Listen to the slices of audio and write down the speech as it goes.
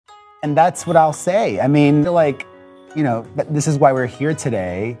And that's what I'll say. I mean, like, you know, this is why we're here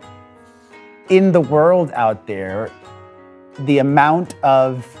today. In the world out there, the amount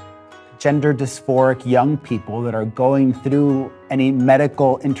of gender dysphoric young people that are going through any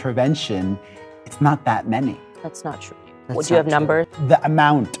medical intervention, it's not that many. That's not true. Would you have numbers? The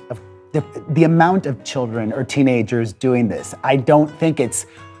amount of children or teenagers doing this, I don't think it's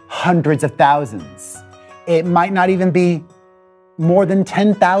hundreds of thousands. It might not even be more than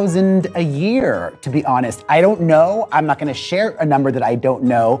 10,000 a year, to be honest. I don't know. I'm not going to share a number that I don't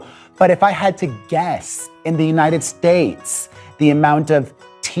know. But if I had to guess, in the United States, the amount of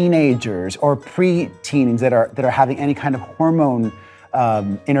teenagers or pre-teens that are having any kind of hormone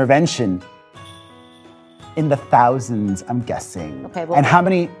intervention, in the thousands, I'm guessing. Okay, well, and how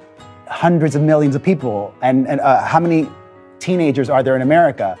many hundreds of millions of people, and how many teenagers are there in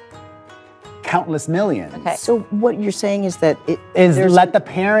America? Countless millions. Okay. So what you're saying is that let the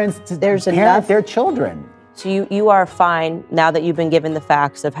parents parent their children. So you are fine now that you've been given the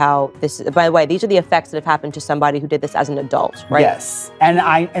facts of how this. By the way, these are the effects that have happened to somebody who did this as an adult, right? Yes, and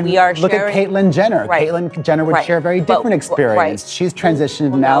we are look at Caitlyn Jenner. Right. Caitlyn Jenner would share a very different experience. Right. She's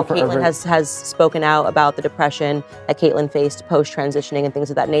transitioned now for Caitlyn has spoken out about the depression that Caitlyn faced post-transitioning and things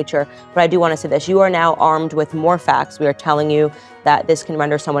of that nature. But I do want to say this: you are now armed with more facts. We are telling you that this can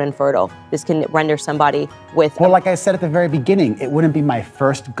render someone infertile. This can render somebody with. Well, like I said at the very beginning, it wouldn't be my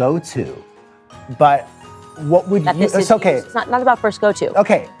first go-to, but. What would you? It's okay. It's not about first go-to.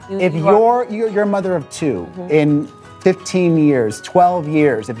 Okay, if you're a mother of two, in 15 years, 12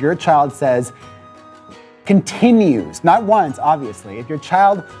 years, if your child continues, not once, obviously, if your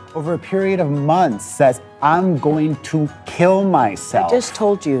child over a period of months says, I'm going to kill myself. I just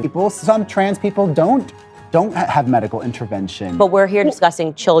told you. Some trans people don't have medical intervention. But we're here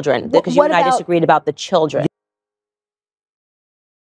discussing children, because you and I disagreed about the children.